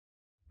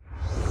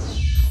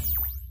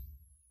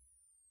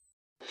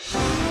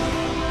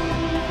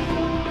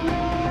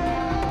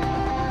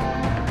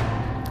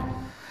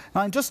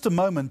Now, in just a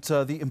moment,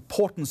 the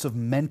importance of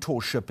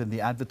mentorship in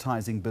the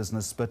advertising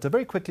business. But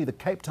very quickly, the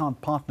Cape Town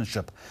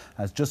Partnership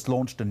has just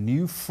launched a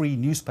new free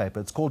newspaper.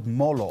 It's called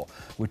Molo,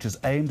 which is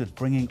aimed at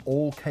bringing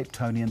all Cape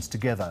Townians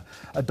together.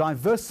 A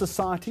diverse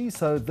society,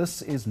 so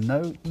this is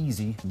no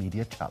easy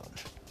media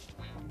challenge.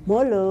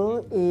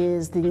 Molo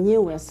is the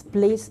newest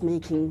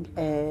place-making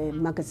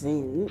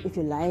magazine, if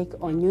you like,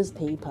 or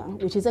newspaper,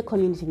 which is a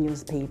community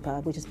newspaper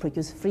which is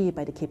produced free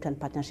by the Cape Town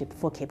Partnership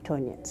for Cape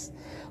Townians.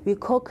 We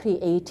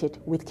co-created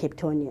with Cape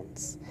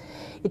Townians.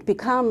 It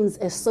becomes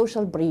a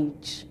social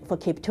bridge for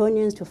Cape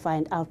Townians to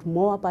find out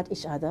more about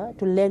each other,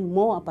 to learn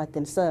more about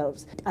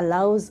themselves. It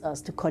allows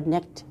us to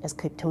connect as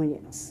Cape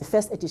Townians. The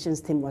first edition's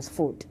theme was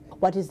food.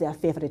 What is their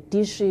favorite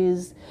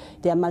dishes,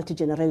 their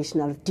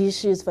multi-generational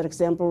dishes, for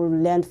example,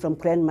 learned from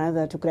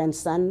grandmother to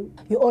grandson.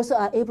 You also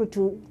are able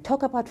to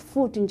talk about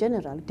food in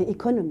general, the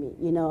economy,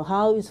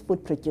 how is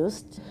food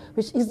produced,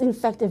 which is in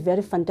fact a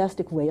very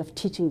fantastic way of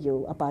teaching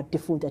you about the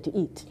food that you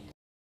eat.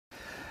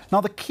 Now,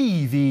 the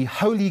key, the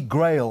holy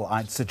grail,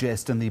 I'd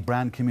suggest, in the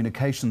brand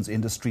communications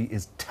industry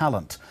is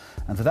talent.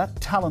 And for that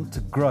talent to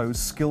grow,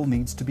 skill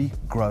needs to be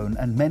grown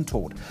and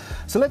mentored.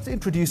 So let's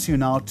introduce you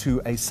now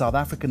to a South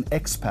African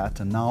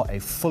expat and now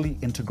a fully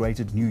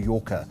integrated New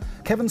Yorker.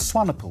 Kevin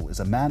Swanepoel is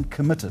a man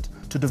committed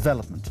to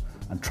development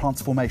and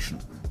transformation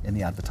in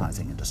the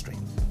advertising industry.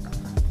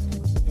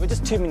 There were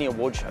just too many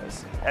award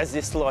shows, as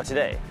there still are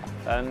today.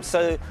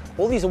 So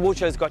all these award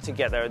shows got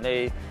together and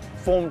they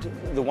formed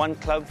the one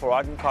club for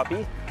art and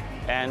copy,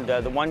 and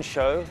the one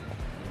show,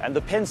 and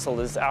the pencil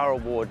is our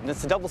award, and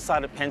it's a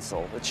double-sided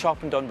pencil. It's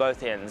sharpened on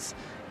both ends,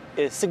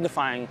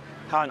 signifying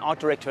how an art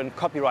director and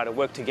copywriter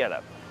work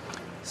together.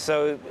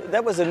 So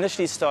that was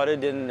initially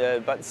started in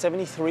about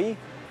 '73.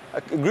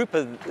 A group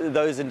of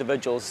those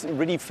individuals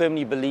really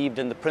firmly believed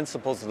in the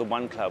principles of the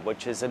One Club,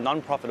 which is a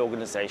non-profit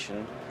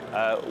organization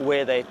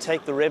where they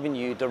take the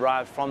revenue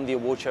derived from the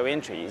award show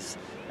entries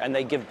and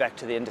they give back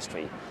to the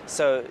industry.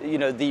 So,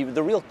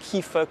 the real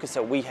key focus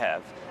that we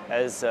have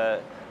as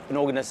an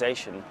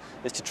organization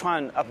is to try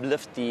and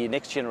uplift the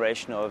next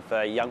generation of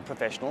young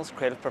professionals,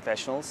 creative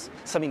professionals.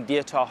 Something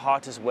dear to our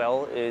heart as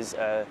well is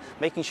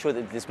making sure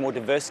that there's more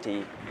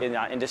diversity in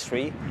our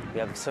industry.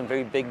 We have some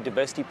very big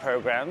diversity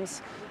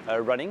programs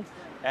running,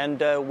 and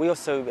we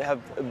also have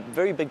a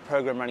very big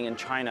program running in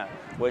China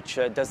which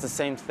does the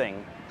same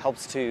thing,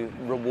 helps to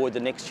reward the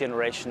next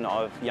generation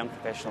of young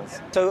professionals.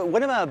 So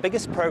one of our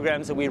biggest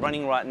programs that we're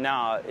running right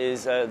now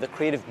is the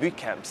creative boot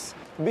camps.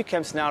 Boot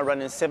camps now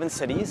run in 7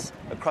 cities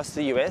across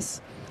the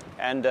US,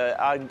 and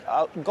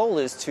our goal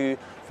is to,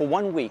 for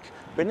 1 week,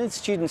 bring in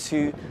students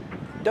who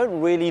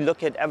don't really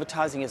look at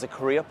advertising as a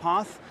career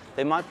path.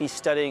 They might be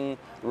studying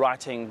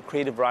writing,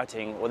 creative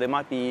writing, or they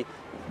might be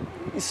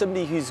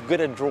somebody who's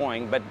good at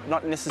drawing but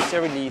not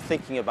necessarily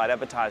thinking about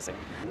advertising.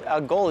 Our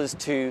goal is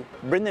to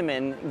bring them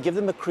in, give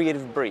them a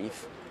creative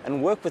brief,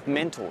 and work with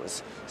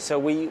mentors. So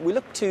we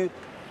look to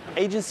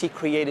agency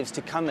creatives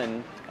to come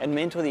in and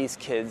mentor these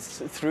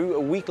kids through a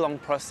week-long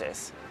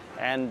process,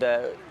 and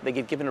they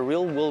get given a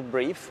real-world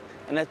brief,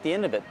 and at the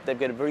end of it they've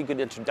got a very good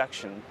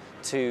introduction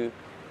to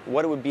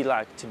what it would be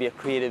like to be a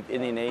creative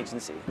in an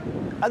agency.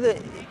 Other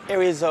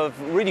areas of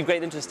really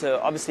great interest are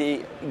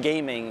obviously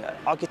gaming,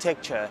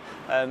 architecture,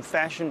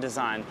 fashion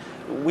design.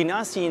 We're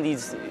now seeing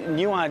these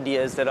new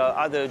ideas that are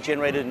either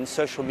generated in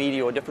social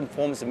media or different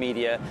forms of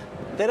media.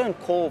 They don't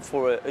call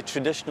for a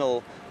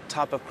traditional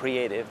type of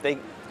creative. They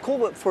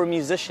call for a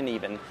musician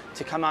even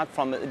to come out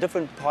from a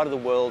different part of the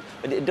world,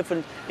 a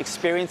different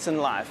experience in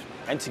life,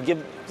 and to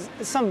give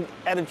some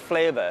added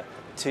flavor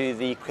to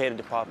the creative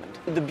department.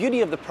 The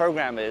beauty of the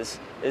program is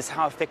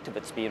how effective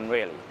it's been,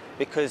 really,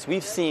 because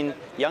we've seen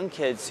young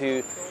kids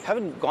who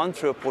haven't gone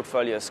through a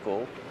portfolio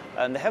school,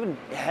 and they haven't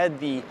had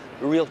the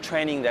real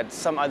training that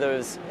some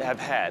others have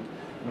had,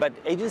 but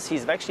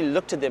agencies have actually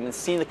looked at them and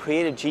seen the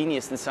creative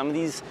genius in some of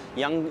these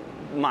young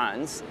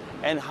minds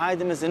and hired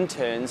them as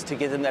interns to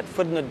get them that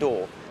foot in the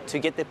door to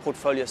get their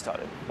portfolio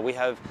started. We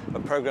have a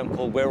program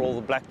called We're All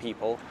the Black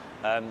People.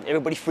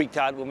 Everybody freaked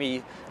out when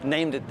we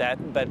named it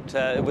that, but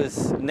it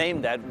was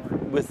named that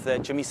with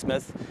Jimmy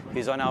Smith,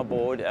 who's on our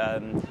board,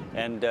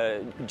 and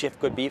Jeff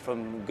Goodby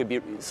from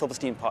Goodby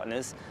Silverstein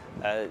Partners.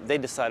 They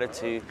decided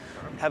to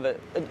have a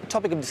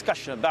topic of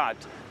discussion about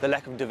the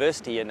lack of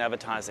diversity in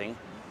advertising,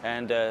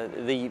 and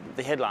the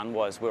headline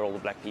was We're All the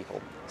Black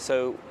People.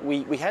 So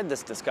we had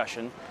this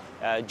discussion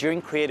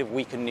during Creative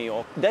Week in New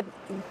York. That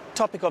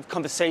topic of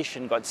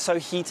conversation got so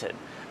heated,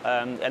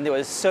 and there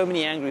were so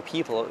many angry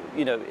people,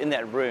 in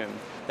that room,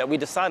 that we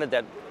decided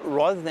that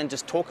rather than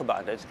just talk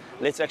about it,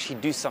 let's actually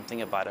do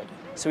something about it.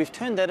 So we've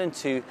turned that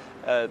into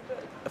a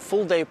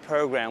full-day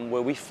program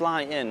where we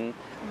fly in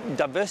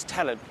diverse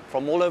talent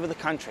from all over the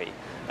country.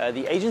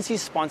 The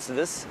agencies sponsor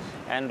this,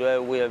 and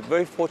we're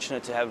very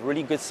fortunate to have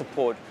really good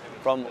support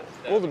from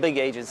all the big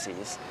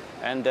agencies,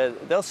 and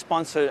they'll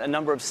sponsor a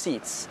number of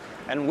seats.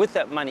 And with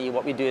that money,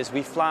 what we do is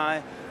we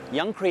fly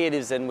young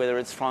creatives in, whether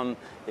it's from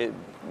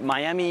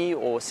Miami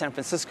or San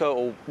Francisco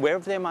or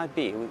wherever they might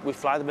be. We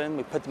fly them in,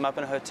 we put them up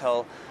in a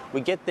hotel,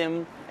 we get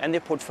them and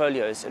their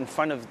portfolios in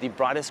front of the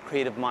brightest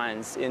creative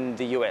minds in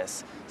the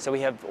US. So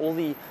we have all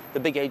the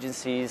big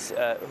agencies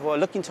who are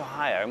looking to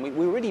hire, and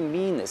we really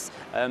mean this.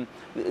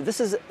 This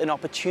is an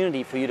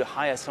opportunity for you to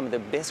hire some of the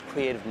best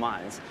creative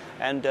minds.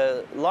 And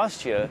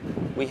last year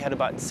we had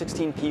about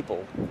 16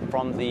 people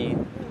from the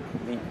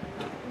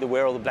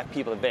Where Are the Black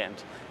People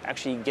event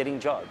actually getting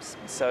jobs.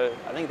 So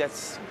I think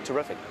that's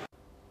terrific.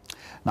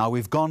 Now,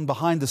 we've gone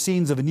behind the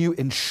scenes of a new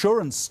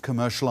insurance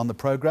commercial on the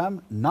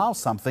programme. Now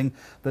something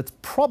that's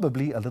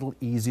probably a little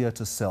easier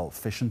to sell: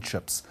 fish and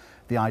chips.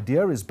 The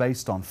idea is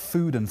based on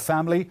food and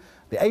family.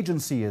 The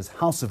agency is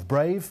House of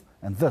Brave,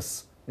 and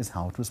this is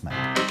how it was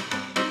made.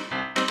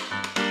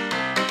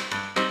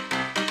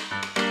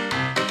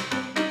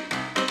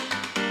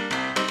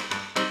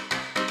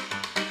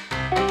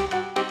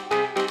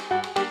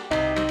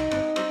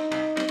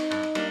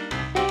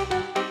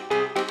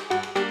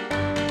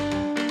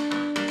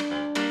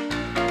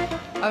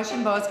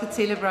 Ocean Basket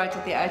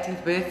celebrated their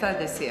 18th birthday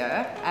this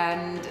year,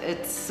 and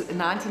it's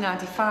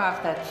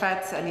 1995 that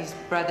Fats and his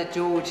brother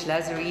George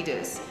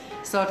Lazaridis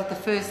started the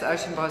first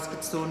Ocean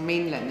Basket store in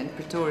Menlyn in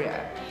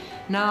Pretoria.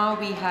 Now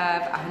we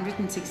have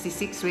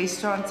 166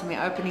 restaurants, and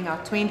we're opening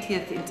our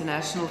 20th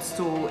international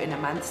store in a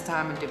month's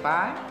time in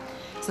Dubai.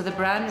 So the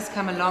brand has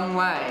come a long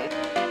way.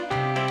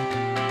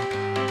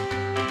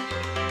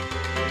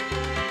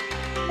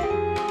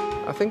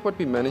 I think what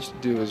we managed to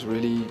do is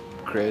really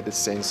create a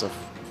sense of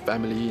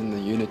family and the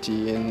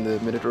unity in the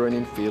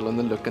Mediterranean feel and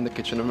the look and the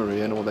kitchen of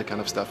Maria and all that kind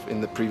of stuff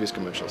in the previous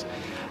commercials.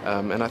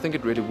 And I think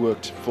it really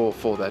worked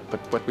for that. But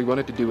what we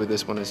wanted to do with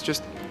this one is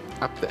just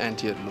up the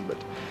ante a little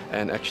bit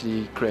and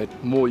actually create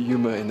more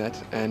humor in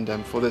that. And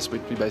for this,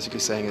 what we're basically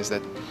saying is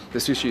that the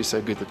sushi is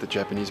so good that the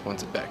Japanese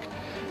want it back.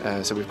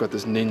 So we've got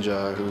this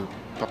ninja who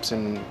pops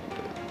in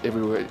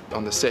everywhere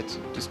on the set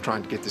just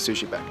trying to get the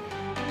sushi back.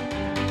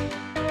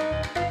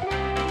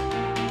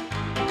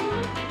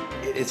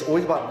 It's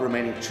always about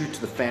remaining true to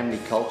the family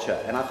culture,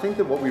 and I think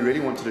that what we really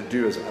wanted to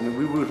do is, I mean,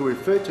 we would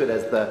refer to it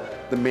as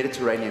the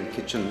Mediterranean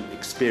kitchen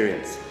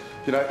experience.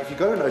 You know, if you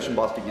go to an Ocean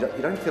Basket, you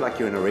don't feel like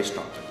you're in a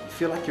restaurant. You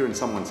feel like you're in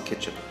someone's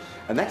kitchen,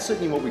 and that's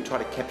certainly what we try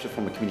to capture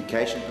from a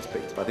communication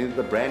perspective. I think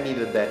that the brand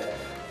needed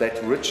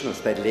that richness,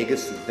 that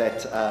legacy,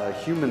 that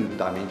human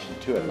dimension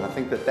to it, and I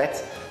think that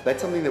that's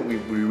something that we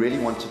really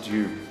wanted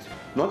to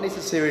not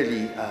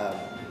necessarily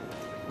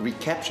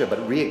recapture, but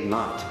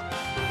reignite.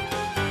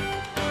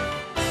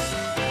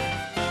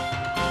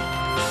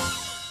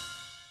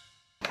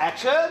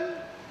 Action,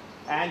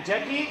 and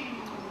Jackie,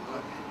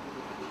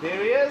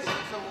 there he is,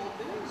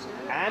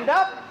 and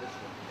up.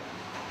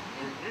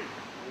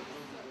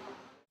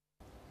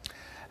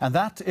 And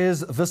that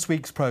is this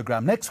week's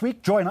programme. Next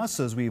week, join us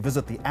as we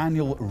visit the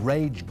annual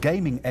Rage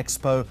Gaming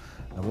Expo,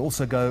 and we'll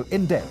also go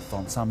in depth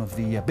on some of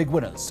the big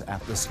winners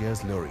at this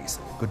year's Luries.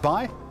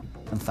 Goodbye,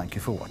 and thank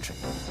you for watching.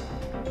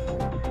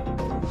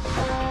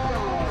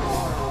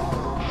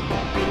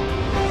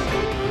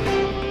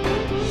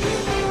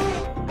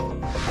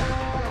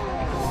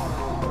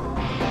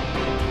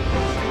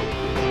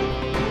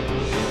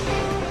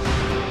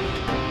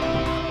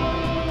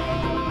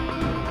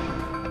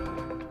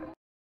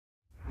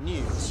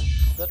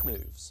 News that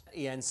moves.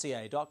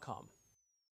 ENCA.com.